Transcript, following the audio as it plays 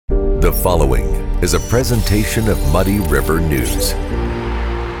The following is a presentation of Muddy River News.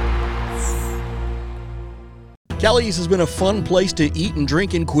 Kelly's has been a fun place to eat and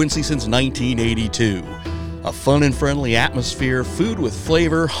drink in Quincy since 1982. A fun and friendly atmosphere, food with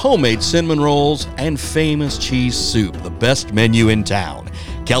flavor, homemade cinnamon rolls, and famous cheese soup, the best menu in town.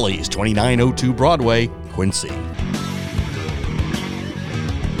 Kelly's, 2902 Broadway, Quincy.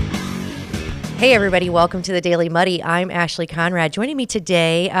 Hey everybody, welcome to the Daily Muddy. I'm Ashley Conrad. Joining me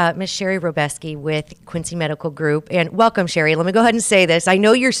today, Miss Shari Robesky with Quincy Medical Group. And welcome, Shari. Let me go ahead and say this. I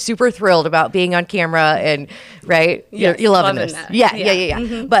know you're super thrilled about being on camera and, right? Yes, you're loving this. that. Yeah.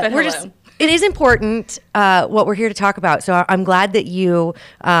 Mm-hmm. But it is important what we're here to talk about. So I'm glad that you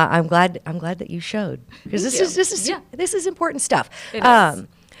I'm glad that you showed, because this is important stuff. It is.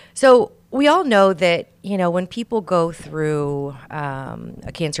 So we all know that, when people go through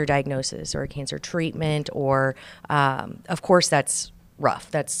a cancer diagnosis or a cancer treatment, or of course that's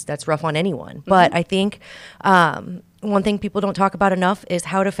rough. That's rough on anyone. Mm-hmm. But I think one thing people don't talk about enough is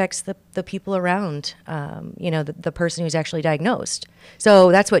how it affects the people around, the person who's actually diagnosed.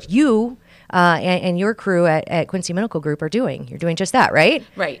 So that's what you and your crew at Quincy Medical Group are doing. You're doing just that, right?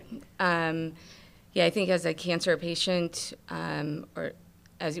 Right. I think as a cancer patient, or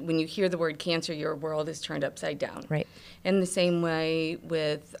as when you hear the word cancer, your world is turned upside down. Right. In the same way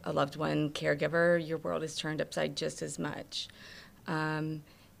with a loved one caregiver, your world is turned upside just as much. And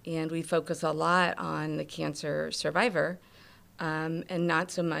we focus a lot on the cancer survivor, and not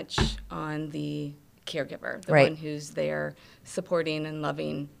so much on the caregiver, the one who's there supporting and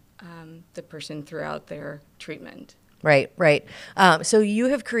loving the person throughout their treatment. Right. So you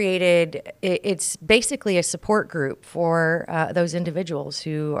have created, it's basically a support group for those individuals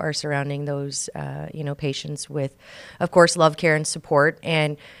who are surrounding those, patients with, of course, love, care, and support.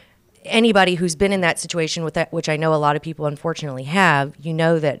 And anybody who's been in that situation with that, which I know a lot of people unfortunately have,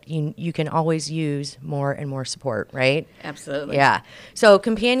 that you can always use more and more support, right? Absolutely. Yeah. So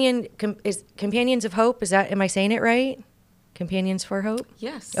Companions of Hope, am I saying it right? Companions for Hope?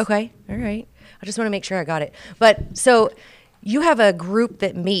 Yes. Okay. All right. I just want to make sure I got it. But so you have a group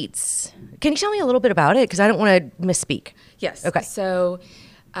that meets. Can you tell me a little bit about it? Because I don't want to misspeak. Yes. Okay. So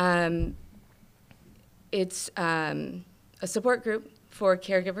it's a support group for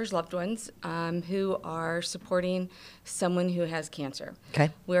caregivers, loved ones, who are supporting someone who has cancer.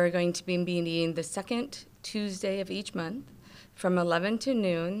 Okay. We're going to be meeting the second Tuesday of each month from 11 to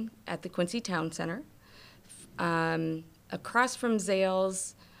noon at the Quincy Town Center, across from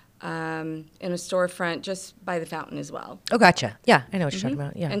Zales, in a storefront just by the fountain as well. Oh, gotcha. Yeah, I know what you're talking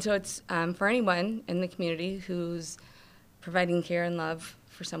about. Yeah. And so it's for anyone in the community who's providing care and love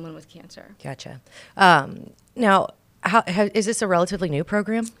for someone with cancer. Gotcha. Now, is this a relatively new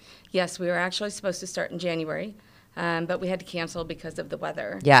program? Yes, we were actually supposed to start in January, but we had to cancel because of the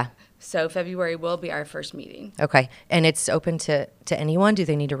weather. Yeah. So February will be our first meeting. Okay. And it's open to anyone? Do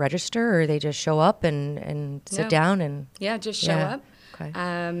they need to register, or they just show up and sit down? And Yeah, just show up.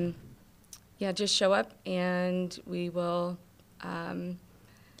 Okay. Just show up, and we will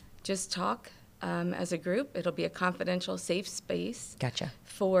just talk as a group. It'll be a confidential, safe space. Gotcha.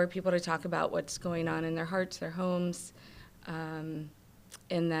 For people to talk about what's going on in their hearts, their homes, and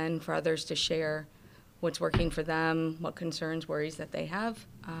then for others to share what's working for them, what concerns, worries that they have,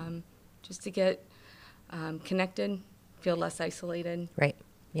 just to get connected, feel less isolated. Right.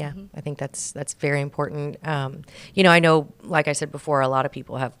 Yeah, I think that's very important. I know, like I said before, a lot of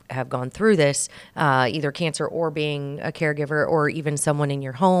people have gone through this, either cancer or being a caregiver, or even someone in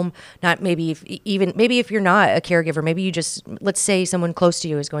your home. Maybe if you're not a caregiver, maybe you just, let's say someone close to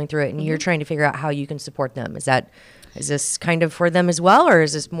you is going through it, and you're trying to figure out how you can support them. Is this kind of for them as well, or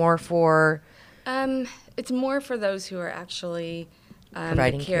is this more for? It's more for those who are actually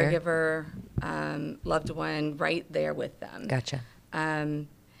providing the caregiver, loved one right there with them. Gotcha.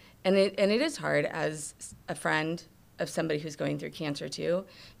 And it is hard as a friend of somebody who's going through cancer too,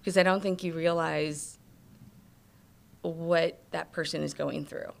 because I don't think you realize what that person is going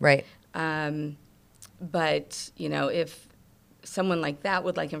through. Right. But if someone like that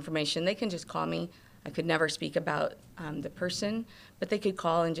would like information, they can just call me. I could never speak about the person, but they could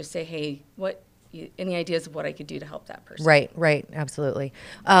call and just say, hey, any ideas of what I could do to help that person? Right, absolutely.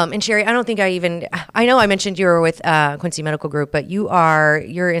 And Shari, I don't think I know I mentioned you were with Quincy Medical Group, but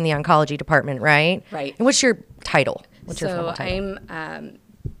you're in the oncology department, right? Right. And what's your title? Your formal title? I'm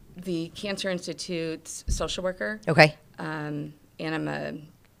the Cancer Institute's social worker. Okay. And I'm a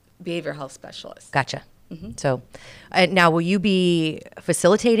behavioral health specialist. Gotcha. Mm-hmm. So now will you be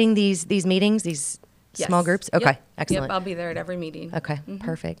facilitating these meetings, these Yes. Small groups? Okay, yep. Excellent. Yep, I'll be there at every meeting. Okay,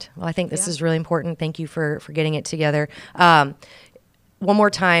 perfect. Well, I think this is really important. Thank you for getting it together. one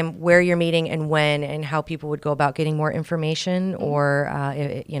more time where you're meeting and when, and how people would go about getting more information, or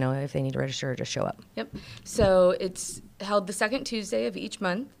if they need to register, just show up. Yep. So it's held the second Tuesday of each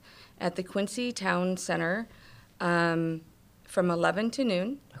month at the Quincy Town Center from 11 to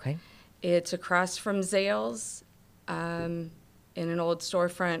noon. Okay. It's across from Zales in an old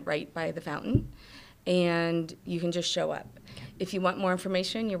storefront right by the fountain, and you can just show up. If you want more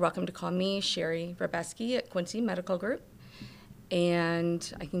information, you're welcome to call me, Shari Robesky at Quincy Medical Group,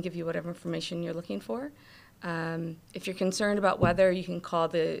 and I can give you whatever information you're looking for. If you're concerned about weather, you can call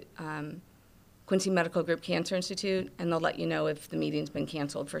the Quincy Medical Group Cancer Institute, and they'll let you know if the meeting's been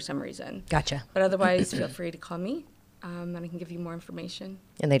canceled for some reason. Gotcha. But otherwise, feel free to call me, and I can give you more information.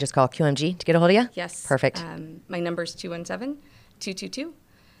 And they just call QMG to get a hold of you? Yes. Perfect. My number is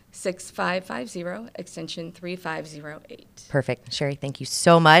 217-222-6550, extension 3508. Perfect. Shari, thank you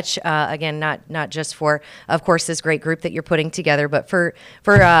so much. Again, not just for, of course, this great group that you're putting together, but for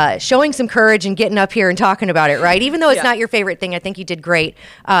showing some courage and getting up here and talking about it, right? Even though it's not your favorite thing, I think you did great.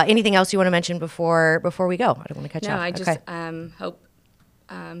 Anything else you want to mention before we go? I don't want to cut you off. No, I just hope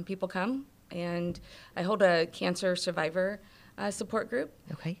people come. And I hold a cancer survivor support group.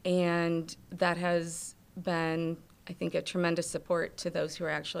 Okay. And that has been, I think, a tremendous support to those who are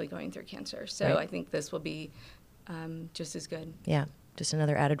actually going through cancer. So Right. I think this will be just as good. Yeah, just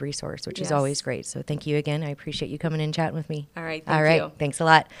another added resource, which is Yes. always great. So thank you again. I appreciate you coming in and chatting with me. All right, All thank right, you. thanks a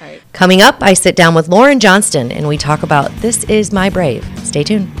lot. All right. Coming up, I sit down with Lauren Johnston, and we talk about This Is My Brave. Stay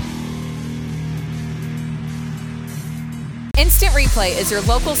tuned. Instant Replay is your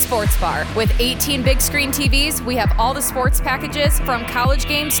local sports bar. With 18 big screen TVs, we have all the sports packages from college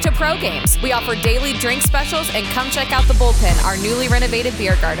games to pro games. We offer daily drink specials, and come check out the Bullpen, our newly renovated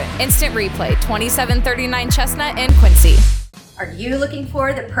beer garden. Instant Replay, 2739 Chestnut in Quincy. Are you looking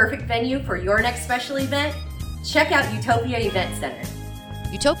for the perfect venue for your next special event? Check out Utopia Event Center.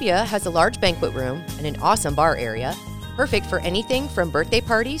 Utopia has a large banquet room and an awesome bar area, perfect for anything from birthday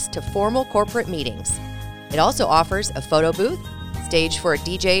parties to formal corporate meetings. It also offers a photo booth, stage for a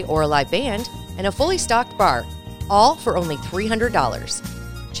DJ or a live band, and a fully stocked bar, all for only $300.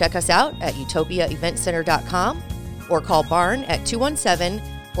 Check us out at utopiaeventcenter.com or call Barn at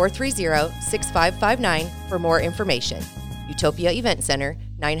 217-430-6559 for more information. Utopia Event Center,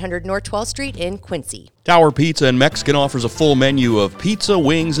 900 North 12th Street in Quincy. Tower Pizza and Mexican offers a full menu of pizza,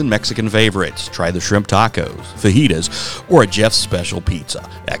 wings, and Mexican favorites. Try the shrimp tacos, fajitas, or a Jeff's special pizza.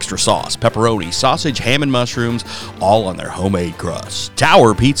 Extra sauce, pepperoni, sausage, ham, and mushrooms, all on their homemade crust.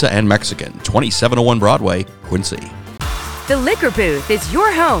 Tower Pizza and Mexican, 2701 Broadway, Quincy. The Liquor Booth is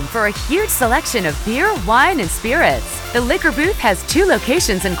your home for a huge selection of beer, wine, and spirits. The Liquor Booth has 2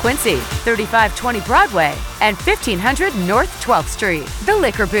 locations in Quincy, 3520 Broadway and 1500 North 12th Street. The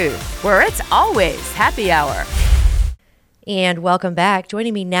Liquor Booth, where it's always happy hour. And welcome back.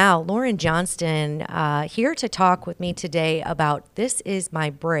 Joining me now, Lauren Johnston, here to talk with me today about This Is My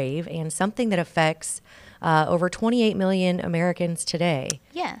Brave and something that affects over 28 million Americans today.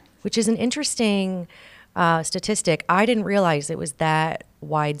 Yeah. Which is an interesting statistic. I didn't realize it was that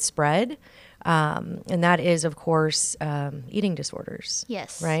widespread. And that is, of course, eating disorders.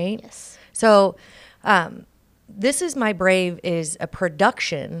 Yes. Right? Yes. So This Is My Brave is a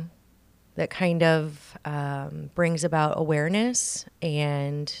production that kind of brings about awareness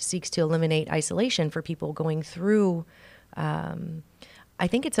and seeks to eliminate isolation for people going through, I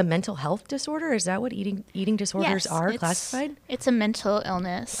think it's a mental health disorder. Is that what eating disorders are classified? It's a mental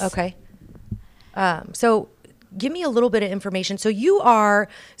illness. Okay. So give me a little bit of information. So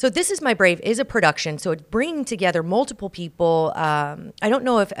This Is My Brave is a production. So it's bringing together multiple people. I don't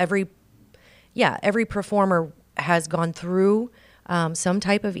know if every performer has gone through some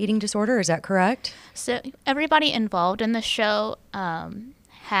type of eating disorder. Is that correct? So everybody involved in the show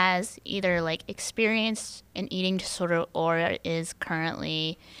has either experienced an eating disorder or is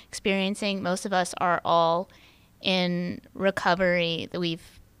currently experiencing. Most of us are all in recovery.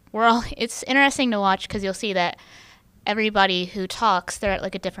 It's interesting to watch because you'll see that everybody who talks, they're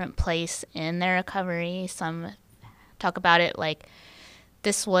at a different place in their recovery. Some talk about it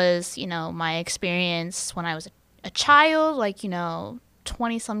this was, my experience when I was a child,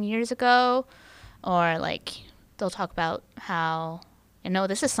 20 some years ago, or they'll talk about how,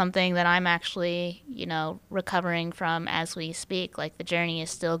 this is something that I'm actually, recovering from as we speak. The journey is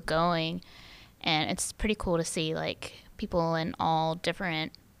still going, and it's pretty cool to see people in all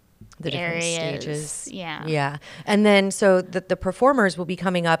different different areas. Stages. Yeah. And then so the performers will be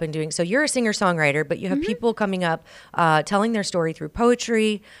coming up and doing, so you're a singer-songwriter, but you have people coming up telling their story through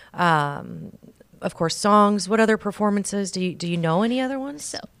poetry, of course, songs. What other performances? Do you know any other ones?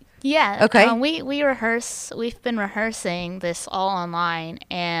 So Yeah. Okay. We've been rehearsing this all online,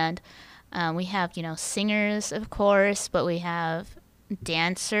 and we have, singers, of course, but we have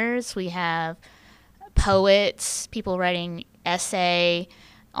dancers, we have poets, people writing essay,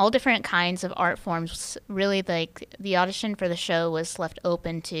 all different kinds of art forms. Really, like, the audition for the show was left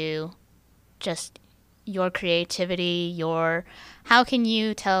open to just your creativity, how can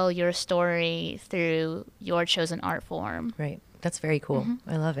you tell your story through your chosen art form. Right. That's very cool.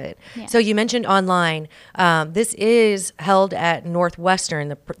 I love it. Yeah. So you mentioned online. This is held at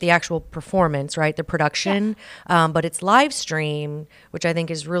Northwestern, the actual performance, right? The production, but it's live streamed, which I think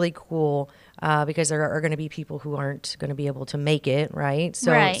is really cool because there are going to be people who aren't going to be able to make it, right?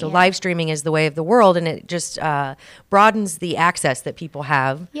 So, live streaming is the way of the world, and it just broadens the access that people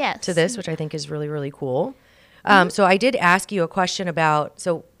have to this, which I think is really, really cool. So I did ask you a question about,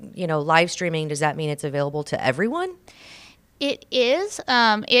 live streaming, does that mean it's available to everyone? It is.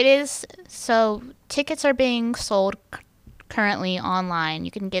 It is. So tickets are being sold currently online.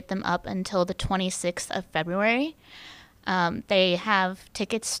 You can get them up until the 26th of February. They have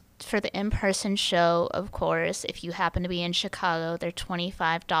tickets for the in-person show, of course. If you happen to be in Chicago, they're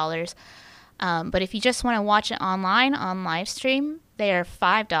 $25. But if you just want to watch it online on live stream, they are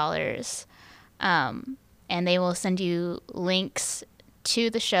 $5. And they will send you links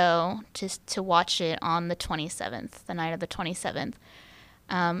to the show to watch it on the 27th, the night of the 27th.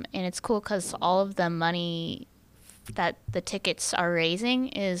 And it's cool because all of the money that the tickets are raising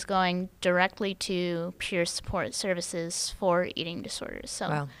is going directly to peer support services for eating disorders. So,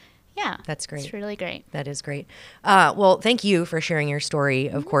 wow. Yeah. That's great. It's really great. That is great. Well, thank you for sharing your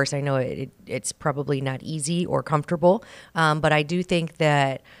story. Of course, I know it's probably not easy or comfortable, but I do think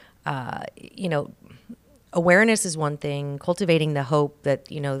that, awareness is one thing. Cultivating the hope that,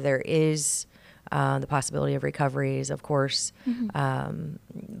 there is the possibility of recovery is, of course,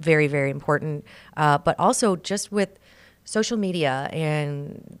 very, very important. But also just with social media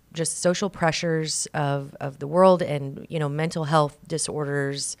and just social pressures of the world and, mental health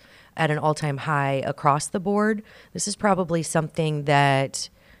disorders at an all-time high across the board, this is probably something that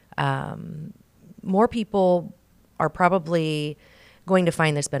more people are probably going to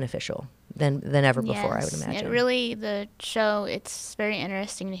find this beneficial than ever before, I would imagine. The show, it's very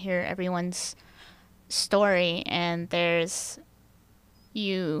interesting to hear everyone's story, and there's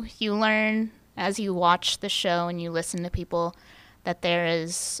you learn as you watch the show and you listen to people that there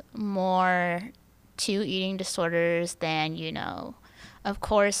is more to eating disorders than, of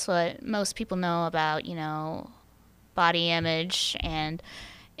course, what most people know about, body image, and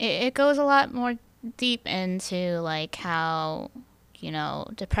it goes a lot more deep into like how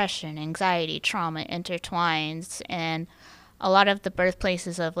depression, anxiety, trauma intertwines, and a lot of the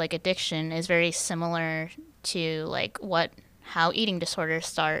birthplaces of like addiction is very similar to like how eating disorders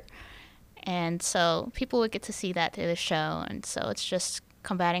start. And so people would get to see that through the show, and so it's just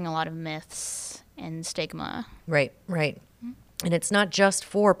combating a lot of myths and stigma. Right. And it's not just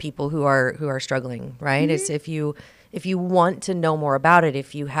for people who are struggling, right? It's if you want to know more about it,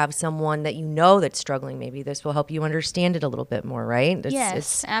 if you have someone that that's struggling, maybe this will help you understand it a little bit more, right?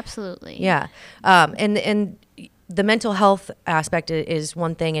 Yes, absolutely. Yeah. And the mental health aspect is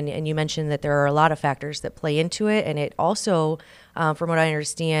one thing, and you mentioned that there are a lot of factors that play into it, and it also, from what I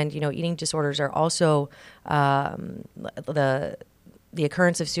understand, eating disorders are also, the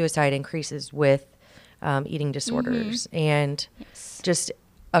occurrence of suicide increases with eating disorders, and just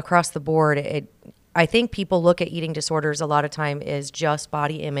across the board, I think people look at eating disorders a lot of time as just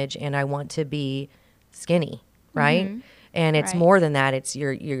body image, and I want to be skinny, right? And it's more than that. It's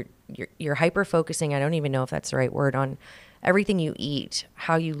you're hyper focusing. I don't even know if that's the right word, on everything you eat,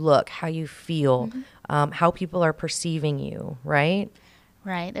 how you look, how you feel, how people are perceiving you, right?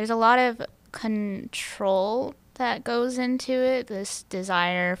 Right. There's a lot of control that goes into it. This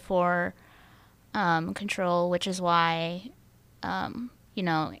desire for control, which is why,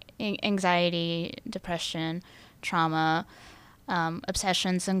 anxiety, depression, trauma,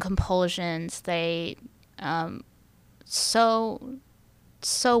 obsessions and compulsions, they so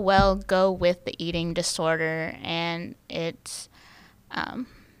well go with the eating disorder. And it's,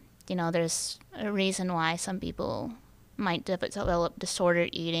 there's a reason why some people might develop disordered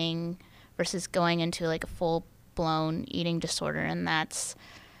eating versus going into like a full-blown eating disorder, and that's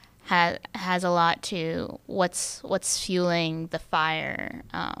has a lot to what's fueling the fire.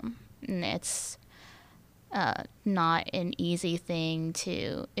 And it's not an easy thing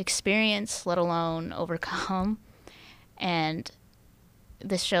to experience, let alone overcome. And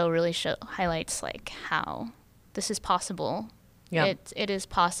this show really highlights like how this is possible. Yeah. It is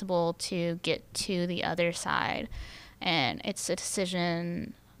possible to get to the other side, and it's a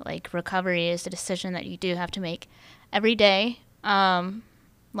decision like recovery is a decision that you do have to make every day.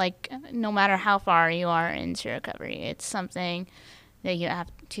 Like no matter how far you are into recovery, it's something that you have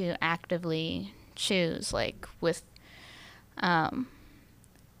to actively choose. Like with,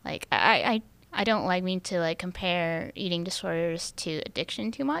 like I don't like me to like compare eating disorders to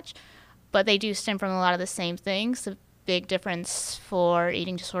addiction too much, but they do stem from a lot of the same things. The big difference for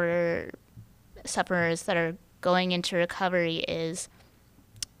eating disorder sufferers that are going into recovery is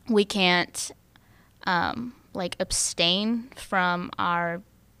we can't like abstain from our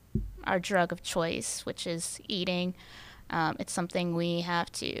drug of choice, which is eating. It's something we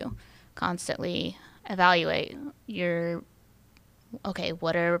have to constantly evaluate.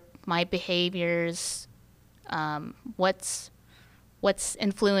 What are my behaviors? What's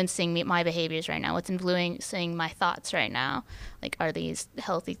influencing my behaviors right now? What's influencing my thoughts right now? Like, are these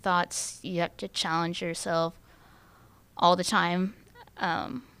healthy thoughts? You have to challenge yourself all the time.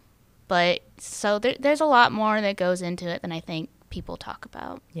 But so there's a lot more that goes into it than I think people talk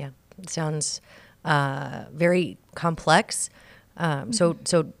about. Yeah, it sounds very complex. So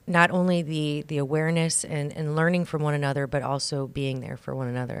not only the awareness and learning from one another, but also being there for one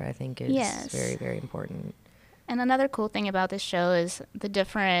another, I think is very, very important. And another cool thing about this show is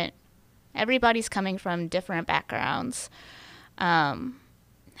everybody's coming from different backgrounds,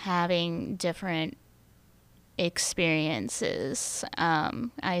 having different experiences.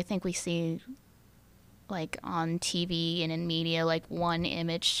 I think we see like on TV and in media, like one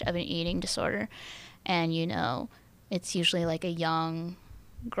image of an eating disorder, and it's usually like a young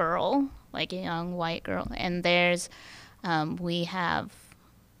girl, like a young white girl. And there's, we have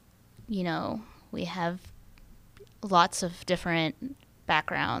lots of different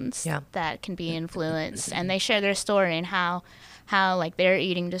backgrounds that can be influenced, and they share their story and how like their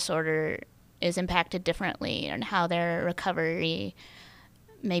eating disorder is impacted differently, and how their recovery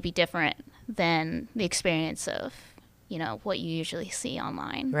may be different than the experience of, what you usually see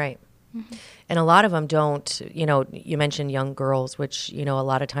online. Right. Mm-hmm. And a lot of them don't, you mentioned young girls, which, a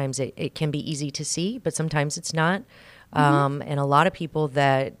lot of times it can be easy to see, but sometimes it's not. And a lot of people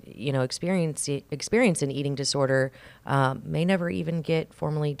that, experience an eating disorder may never even get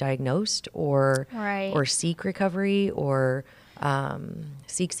formally diagnosed or seek recovery or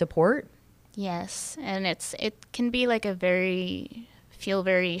seek support. Yes. And it can be like feel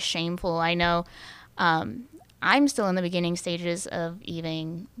very shameful. I know I'm still in the beginning stages of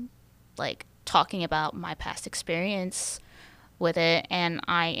even like talking about my past experience with it, and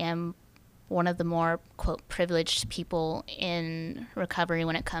I am one of the more, quote, privileged people in recovery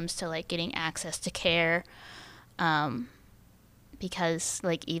when it comes to like getting access to care, because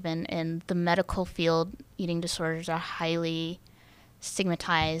like even in the medical field, eating disorders are highly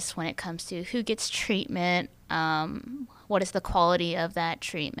stigmatized when it comes to who gets treatment, what is the quality of that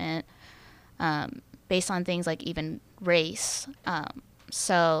treatment, based on things like even race.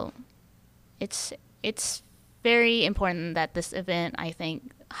 So it's very important that this event, I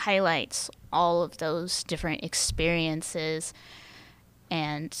think, highlights all of those different experiences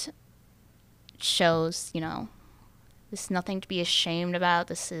and shows, there's nothing to be ashamed about.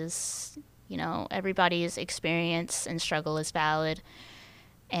 This is, everybody's experience and struggle is valid.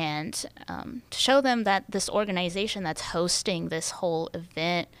 And to show them that this organization that's hosting this whole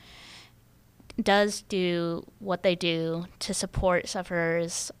event does do what they do to support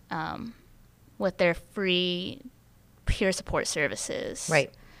sufferers with their free peer support services.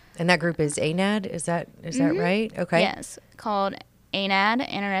 Right. And that group is ANAD, is that right? Okay. Yes, called ANAD,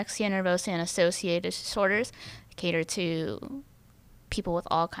 Anorexia Nervosa and Associated Disorders. They cater to people with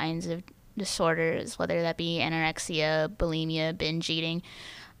all kinds of disorders, whether that be anorexia, bulimia, binge eating,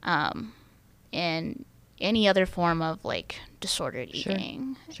 and any other form of like disordered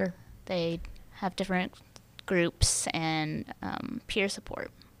eating. Sure. They have different groups and peer support.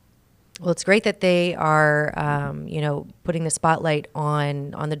 Well, it's great that they are, putting the spotlight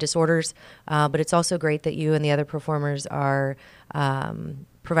on the disorders, but it's also great that you and the other performers are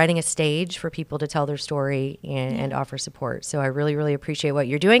providing a stage for people to tell their story and offer support. So I really, really appreciate what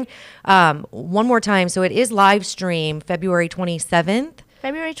you're doing. One more time, so it is live stream February 27th.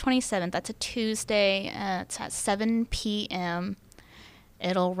 February 27th, that's a Tuesday. It's at 7 p.m.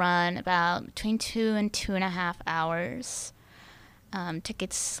 It'll run about between 2 and 2.5 hours.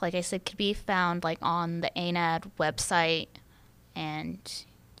 Tickets, like I said, could be found like on the ANAD website, and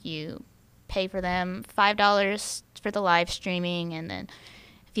you pay for them $5 for the live streaming, and then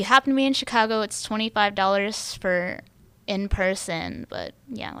if you happen to be in Chicago, it's $25 for in person. But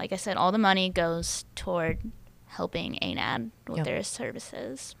yeah, like I said, all the money goes toward helping ANAD with their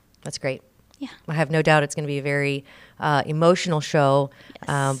services. That's great. Yeah. I have no doubt it's going to be a very emotional show,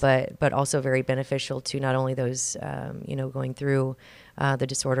 Yes. but also very beneficial to not only those going through the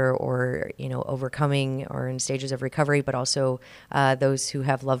disorder or overcoming or in stages of recovery, but also those who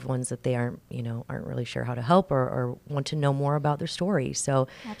have loved ones that they aren't really sure how to help or want to know more about their story. So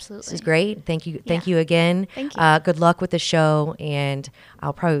Absolutely. this is great. Thank you Yeah. you again. Thank you. Good luck with the show, and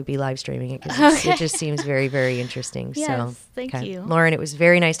I'll probably be live streaming it because it just seems very, very interesting. Yes, So thank you. Lauren, it was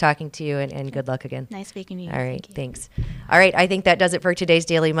very nice talking to you, and good luck again. Nice speaking to you. All right, Thank you. thanks. All right, I think that does it for today's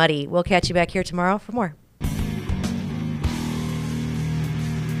Daily Muddy. We'll catch you back here tomorrow for more.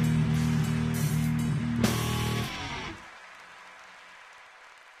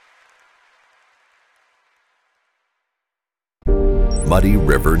 Muddy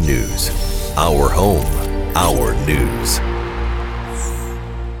River News. Our home, our news.